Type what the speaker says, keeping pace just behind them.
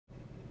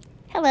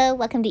Hello,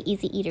 welcome to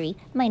EZ Eatery.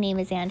 My name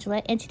is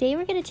Angela, and today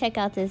we're going to check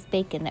out this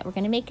bacon that we're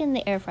going to make in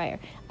the air fryer.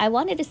 I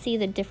wanted to see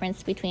the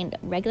difference between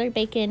regular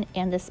bacon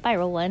and the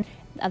spiral one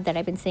that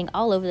I've been seeing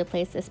all over the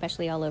place,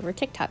 especially all over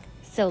TikTok.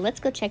 So let's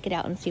go check it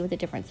out and see what the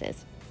difference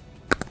is.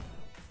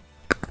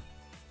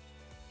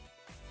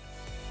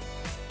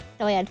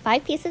 So I had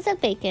 5 pieces of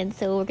bacon,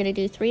 so we're going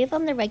to do 3 of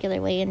them the regular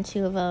way and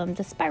 2 of them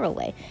the spiral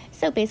way.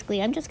 So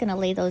basically I'm just going to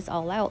lay those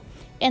all out,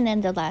 and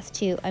then the last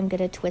 2 I'm going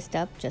to twist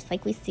up just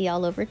like we see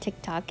all over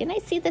TikTok. And I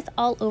see this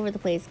all over the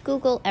place,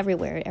 Google,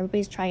 everywhere.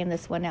 Everybody's trying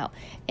this one out,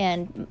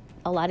 and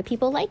a lot of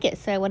people like it,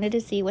 so I wanted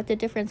to see what the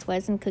difference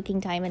was in cooking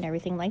time and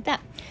everything like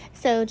that.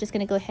 So just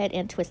going to go ahead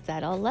and twist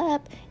that all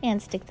up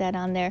and stick that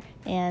on there,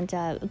 and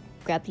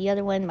grab the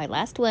other one, my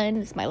last one.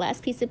 It's my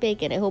last piece of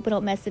bacon. I hope I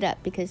don't mess it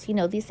up because, you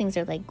know, these things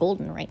are like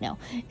golden right now.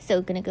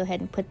 So going to go ahead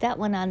and put that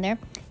one on there.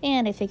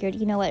 And I figured,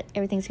 you know what,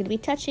 everything's going to be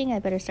touching. I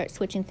better start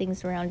switching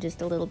things around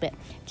just a little bit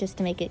just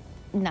to make it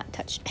not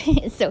touch.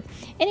 So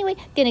anyway,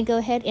 going to go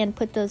ahead and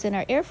put those in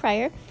our air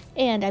fryer.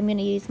 And I'm going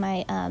to use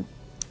my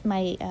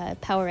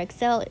Power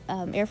XL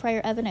air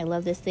fryer oven. I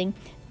love this thing.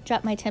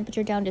 Drop my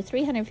temperature down to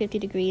 350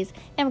 degrees,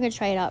 and we're going to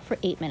try it out for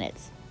 8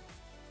 minutes.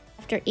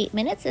 After 8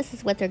 minutes, this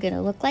is what they're going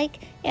to look like.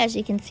 As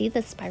you can see,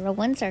 the spiral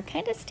ones are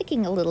kind of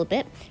sticking a little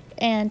bit.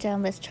 And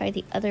let's try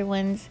the other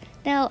ones.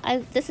 Now,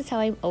 this is how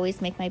I always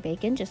make my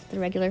bacon, just the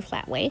regular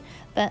flat way.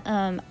 But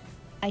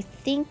I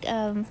think,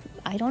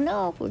 I don't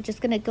know, we're just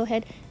going to go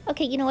ahead.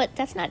 Okay, you know what?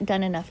 That's not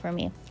done enough for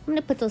me. I'm going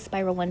to put those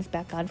spiral ones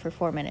back on for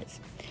 4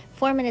 minutes.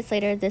 4 minutes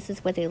later, this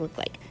is what they look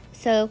like.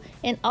 So,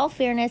 in all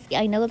fairness,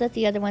 I know that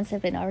the other ones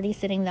have been already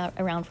sitting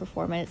around for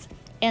 4 minutes,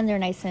 and they're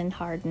nice and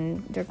hard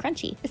and they're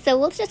crunchy. So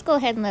we'll just go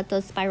ahead and let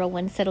those spiral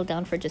ones settle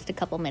down for just a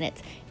couple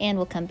minutes, and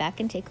we'll come back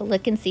and take a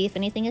look and see if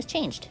anything has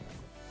changed.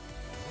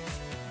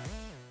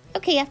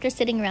 Okay, after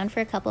sitting around for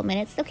a couple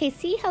minutes, okay,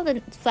 see how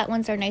the flat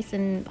ones are nice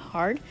and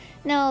hard?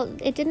 Now,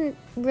 it didn't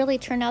really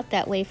turn out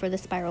that way for the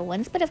spiral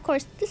ones, but of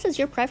course, this is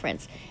your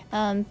preference.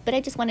 But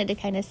I just wanted to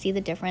kind of see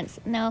the difference.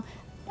 Now,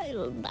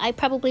 I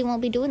probably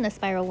won't be doing the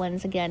spiral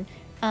ones again,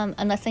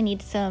 unless I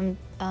need some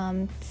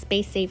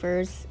space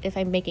savers if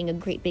I'm making a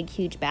great big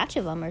huge batch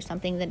of them or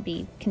something that'd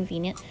be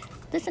convenient.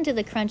 Listen to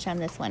the crunch on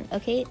this one,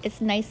 okay? It's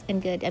nice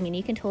and good. I mean,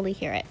 you can totally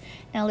hear it.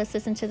 Now let's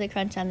listen to the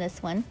crunch on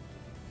this one.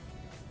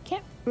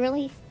 Can't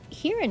really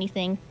hear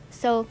anything,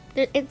 so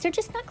they're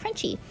just not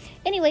crunchy.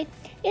 Anyway,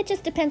 it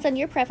just depends on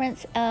your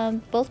preference.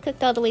 Both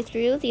cooked all the way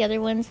through. The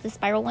other ones, the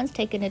spiral ones,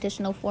 take an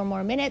additional 4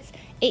 more minutes.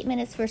 8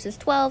 minutes versus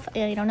 12.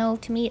 I don't know,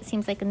 to me it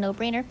seems like a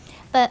no-brainer.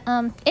 But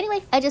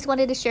anyway, I just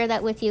wanted to share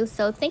that with you.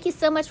 So thank you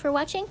so much for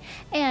watching,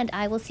 and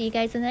I will see you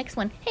guys in the next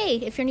one. Hey,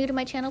 if you're new to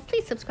my channel,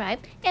 please subscribe,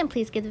 and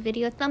please give the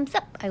video a thumbs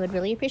up. I would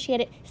really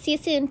appreciate it. See you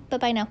soon.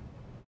 Bye-bye now.